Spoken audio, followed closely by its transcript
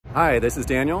Hi, this is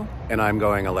Daniel, and I'm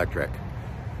going electric.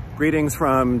 Greetings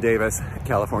from Davis,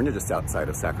 California, just outside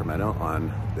of Sacramento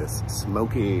on this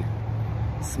smoky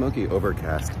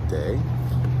overcast day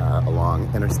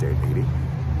along Interstate 80.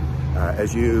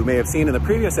 As you may have seen in the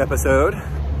previous episode,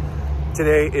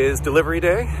 today is delivery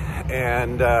day,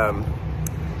 and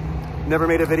never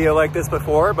made a video like this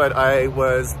before, but I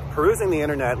was perusing the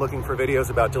internet looking for videos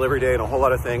about delivery day and a whole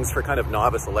lot of things for kind of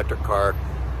novice electric car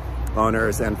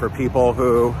owners and for people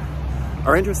who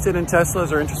are interested in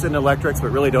Teslas or interested in electrics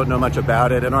but really don't know much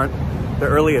about it and aren't the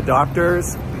early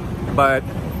adopters but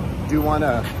do want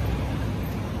to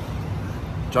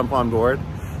jump on board.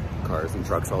 Cars and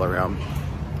trucks all around.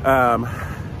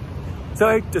 So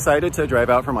I decided to drive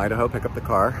out from Idaho, pick up the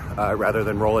car rather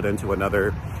than roll it into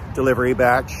another delivery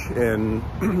batch in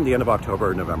the end of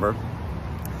October or November.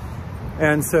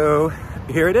 And so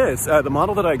here it is. The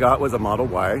model that I got was a Model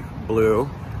Y, blue,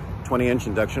 20-inch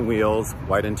induction wheels,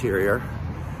 white interior.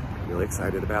 Really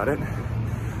excited about it.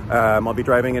 I'll be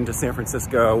driving into San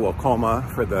Francisco, well, Colma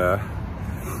for the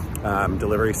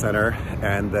delivery center,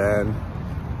 and then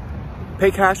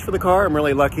pay cash for the car. I'm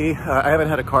really lucky. I haven't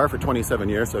had a car for 27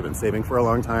 years, so I've been saving for a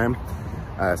long time.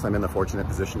 So I'm in the fortunate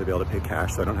position to be able to pay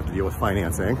cash, so I don't have to deal with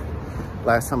financing.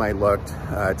 Last time I looked,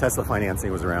 Tesla financing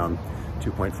was around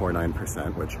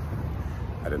 2.49%, which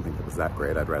I didn't think it was that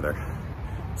great. I'd rather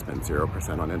spend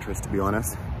 0% on interest, to be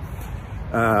honest.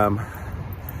 And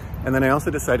then I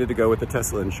also decided to go with the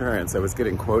Tesla insurance. I was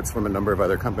getting quotes from a number of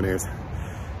other companies,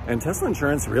 and Tesla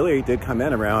insurance really did come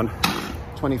in around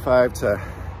 25 to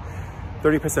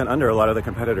 30% under a lot of the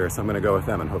competitors, so I'm gonna go with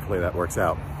them and hopefully that works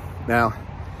out. Now,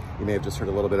 you may have just heard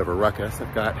a little bit of a ruckus.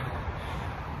 I've got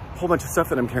a whole bunch of stuff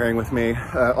that I'm carrying with me.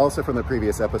 Also from the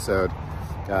previous episode,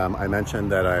 I mentioned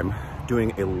that I'm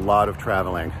doing a lot of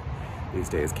traveling. These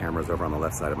days, camera's over on the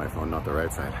left side of my phone, not the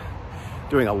right side.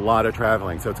 Doing a lot of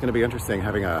traveling, so it's gonna be interesting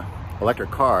having a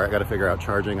electric car. I gotta figure out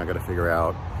charging, I gotta figure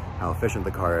out how efficient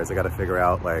the car is, I gotta figure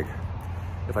out, like,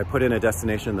 if I put in a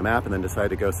destination in the map and then decide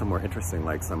to go somewhere interesting,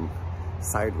 like some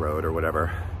side road or whatever,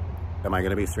 am I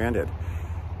gonna be stranded?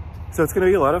 So it's gonna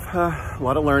be a lot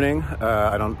of learning.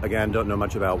 I don't know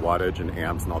much about wattage and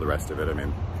amps and all the rest of it. I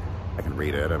mean, I can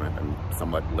read it, I'm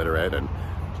somewhat literate, and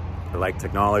I like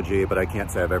technology, but I can't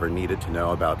say I've ever needed to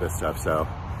know about this stuff. So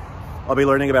I'll be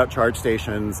learning about charge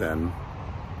stations and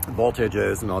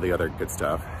voltages and all the other good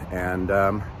stuff. And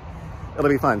it'll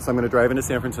be fun. So I'm gonna drive into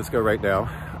San Francisco right now,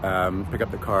 pick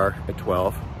up the car at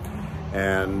 12.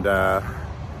 And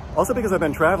also because I've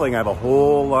been traveling, I have a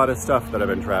whole lot of stuff that I've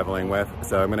been traveling with.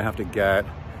 So I'm gonna have to get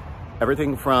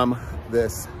everything from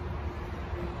this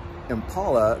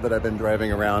Impala that I've been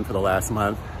driving around for the last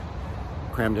month,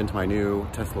 crammed into my new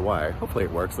Tesla Y. Hopefully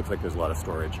it works. Looks like there's a lot of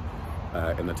storage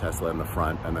in the Tesla in the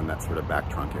front, and then that sort of back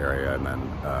trunk area, and then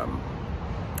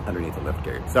underneath the lift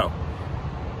gate. So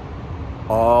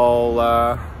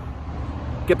I'll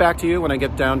get back to you when I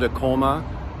get down to Colma,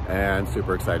 and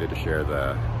super excited to share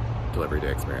the delivery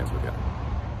day experience with you.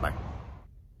 Bye.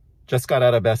 Just got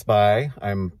out of Best Buy.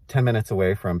 I'm 10 minutes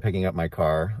away from picking up my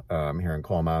ar here in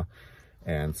Colma,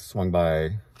 and swung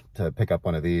by to pick up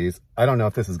one of these. I don't know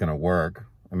if this is gonna work.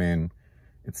 I mean,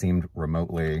 it seemed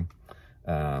remotely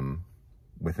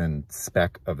within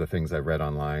spec of the things I've read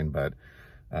online, but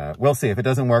we'll see. If it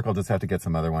doesn't work, I'll just have to get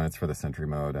some other one. It's for the Sentry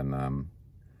mode, and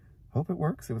hope it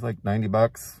works. It was like 90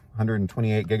 bucks,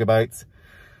 128 gigabytes.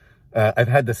 I've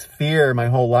had this fear my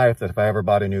whole life that if I ever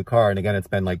bought a new car, and again, it's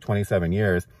been like 27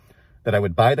 years, that I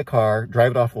would buy the car,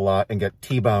 drive it off the lot, and get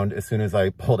T-boned as soon as I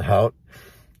pulled out.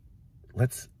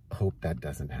 Let's hope that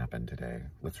doesn't happen today.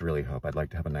 Let's really hope. I'd like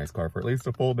to have a nice car for at least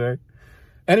a full day.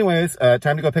 Anyways,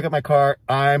 time to go pick up my car.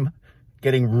 I'm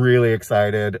getting really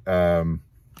excited.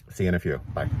 See you in a few.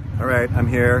 Bye. All right, I'm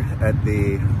here at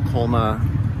the Colma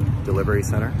delivery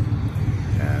center,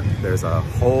 and there's a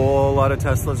whole lot of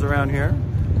Teslas around here,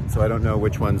 so I don't know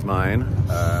which one's mine.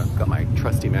 Got my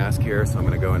trusty mask here, so I'm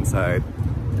gonna go inside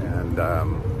and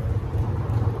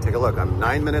take a look. I'm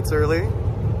 9 minutes early.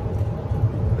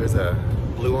 There's a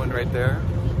blue one right there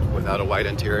without a white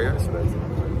interior, so that's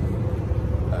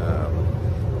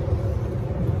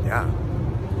yeah,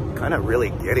 kind of really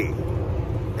giddy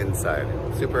inside.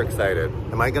 Super excited.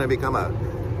 Am I gonna become a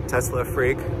Tesla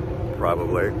freak?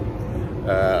 Probably.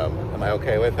 Am I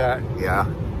okay with that? Yeah.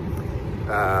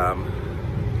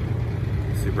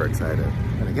 Super excited.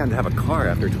 And again, to have a car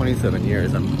after 27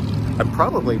 years, I'm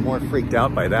probably more freaked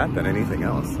out by that than anything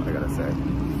else, I gotta say.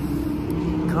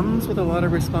 Comes with a lot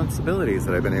of responsibilities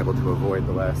that I've been able to avoid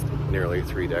the last nearly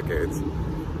 3 decades.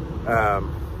 All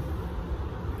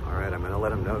right, I'm gonna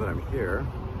let him know that I'm here.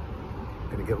 I'm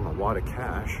gonna give him a wad of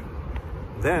cash.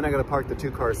 Then I gotta park the 2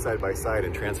 cars side by side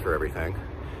and transfer everything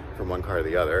from one car to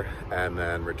the other, and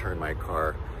then return my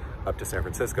car up to San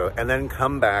Francisco, and then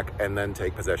come back and then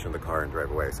take possession of the car and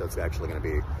drive away. So it's actually gonna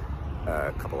be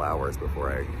a couple hours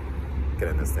before I get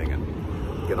in this thing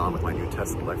and get on with my new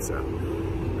Tesla life. So,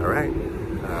 all right,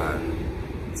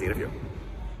 see you in a few.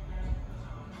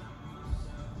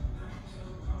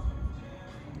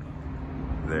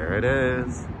 There it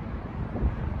is.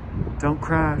 Don't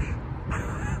crash.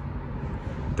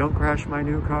 Don't crash my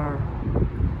new car.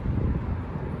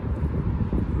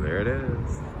 There it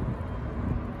is.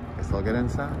 Guess I'll get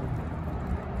inside.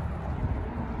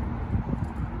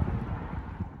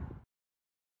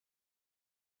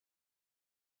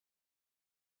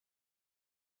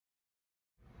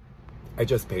 I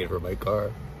just paid for my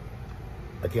car.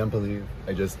 I can't believe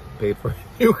I just paid for a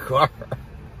new car.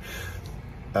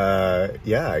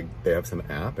 Yeah, they have some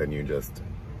app and you just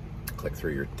click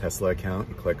through your Tesla account,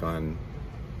 you click on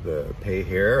the pay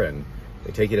here and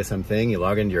they take you to something, you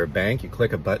log into your bank, you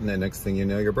click a button, and next thing you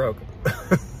know, you're broke.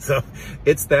 So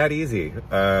it's that easy.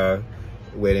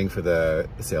 Waiting for the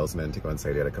salesman to go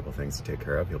inside. He had a couple things to take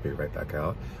care of. He'll be right back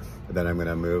out. And then I'm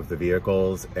gonna move the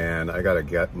vehicles, and I gotta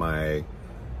get my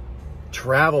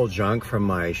travel junk from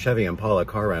my Chevy Impala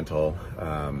car rental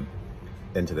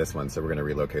into this one. So we're gonna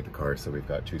relocate the car. So we've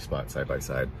got 2 spots side by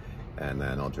side, and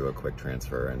then I'll do a quick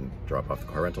transfer and drop off the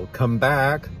car rental, come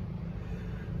back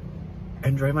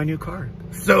and drive my new car.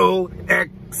 So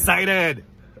excited.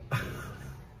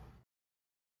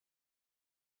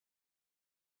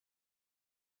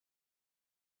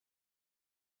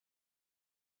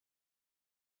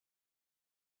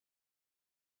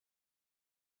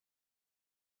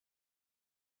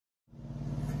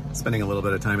 Spending a little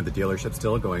bit of time at the dealership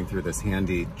still, going through this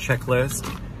handy checklist.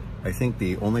 I think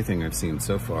the only thing I've seen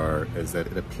so far is that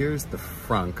it appears the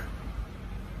frunk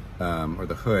or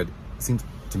the hood seems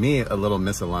to me a little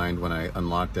misaligned when I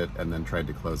unlocked it and then tried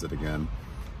to close it again.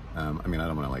 I mean, I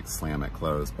don't want to like slam it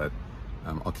closed, but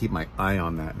I'll keep my eye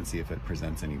on that and see if it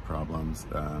presents any problems.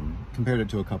 Compared it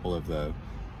to a couple of the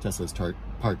Teslas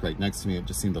parked right next to me, it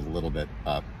just seemed a little bit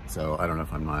up. So I don't know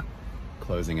if I'm not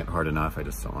closing it hard enough. I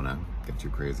just don't want to get too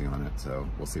crazy on it. So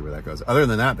we'll see where that goes. Other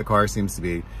than that, the car seems to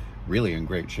be really in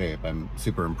great shape. I'm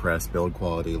super impressed. Build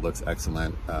quality looks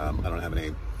excellent. I don't have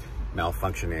any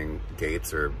malfunctioning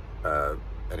gates or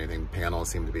anything. Panels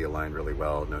seem to be aligned really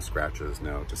well. No scratches,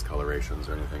 no discolorations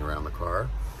or anything around the car.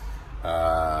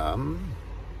 I'll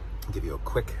give you a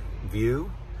quick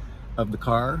view of the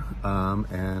car,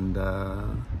 and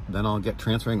then I'll get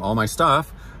transferring all my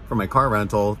stuff from my car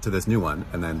rental to this new one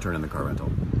and then turn in the car rental.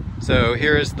 So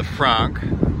here is the frunk.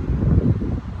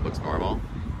 Looks normal.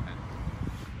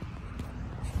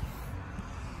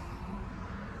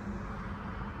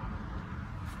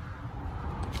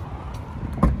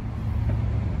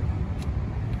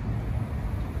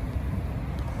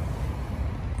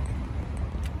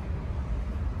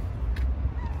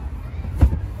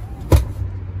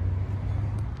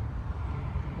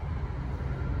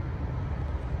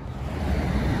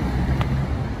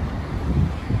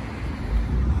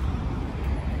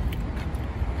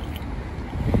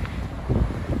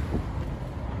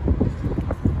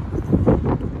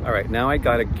 All right, now I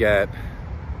gotta get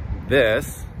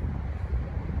this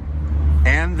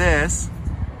and this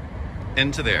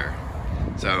into there.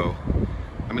 So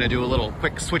I'm gonna do a little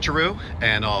quick switcheroo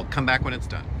and I'll come back when it's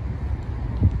done.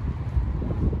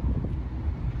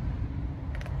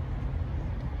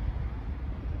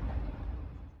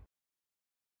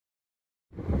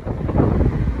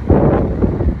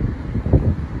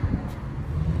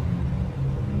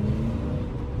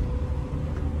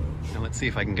 See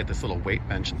if I can get this little weight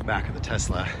bench in the back of the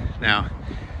Tesla. Now,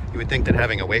 you would think that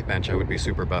having a weight bench I would be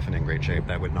super buff and in great shape.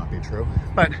 That would not be true,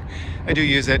 but I do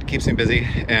use it, keeps me busy,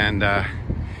 and kind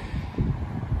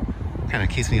of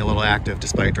keeps me a little active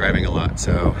despite driving a lot.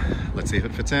 So let's see if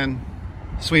it fits in.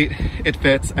 Sweet, it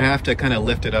fits. I have to kind of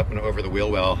lift it up and over the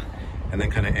wheel well and then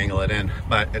kind of angle it in,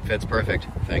 but it fits perfect.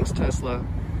 Thanks, Tesla.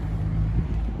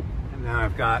 And now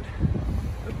I've got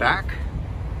the back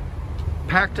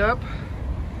packed up.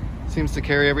 Seems to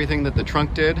carry everything that the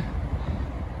trunk did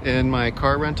in my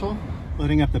car rental.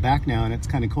 Loading up the back now, and it's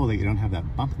kind of cool that you don't have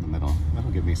that bump in the middle.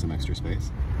 That'll give me some extra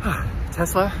space.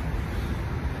 Tesla,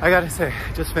 I gotta say,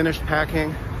 just finished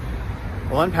packing,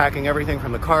 well, unpacking everything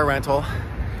from the car rental,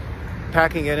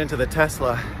 packing it into the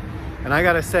Tesla, and I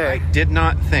gotta say, I did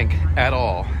not think at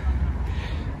all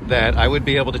that I would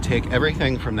be able to take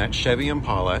everything from that Chevy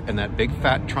Impala and that big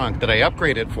fat trunk that I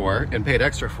upgraded for and paid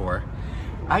extra for.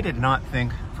 I did not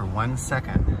think for 1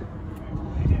 second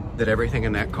that everything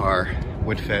in that car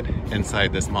would fit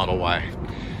inside this Model Y.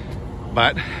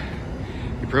 But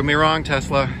Prove me wrong,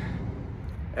 Tesla.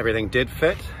 Everything did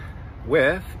fit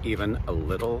with even a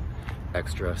little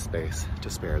extra space to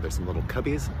spare. There's some little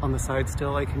cubbies on the side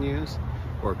still I can use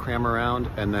or cram around.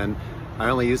 And then I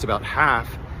only used about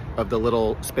half of the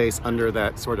little space under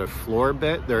that sort of floor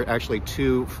bit. There are actually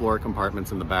 2 floor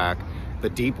compartments in the back, the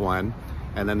deep one,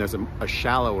 and then there's a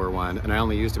shallower one, and I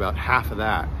only used about half of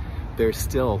that. There's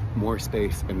still more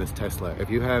space in this Tesla. If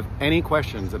you have any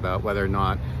questions about whether or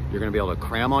not you're gonna be able to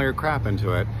cram all your crap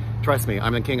into it, trust me,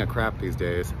 I'm the king of crap these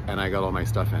days, and I got all my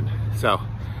stuff in. So,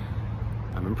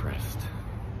 I'm impressed.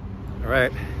 All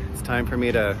right, it's time for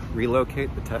me to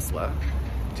relocate the Tesla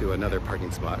to another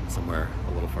parking spot somewhere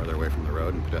a little farther away from the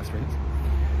road and pedestrians.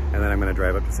 And then I'm gonna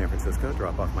drive up to San Francisco,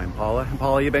 drop off my Impala.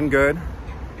 Impala, you've been good.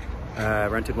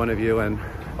 Rented one of you in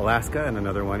Alaska and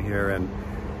another one here in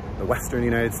the Western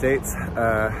United States.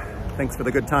 Thanks for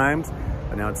the good times,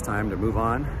 but now it's time to move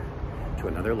on to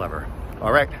another lover.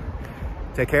 All right,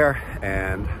 take care,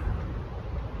 and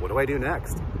what do I do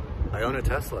next? I own a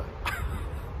Tesla.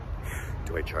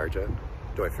 Do I charge it?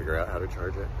 Do I figure out how to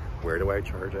charge it? Where do I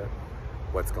charge it?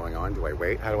 What's going on? Do I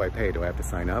wait? How do I pay? Do I have to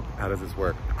sign up? How does this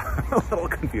work? I'm a little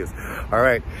confused. All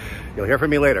right, you'll hear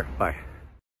from me later. Bye.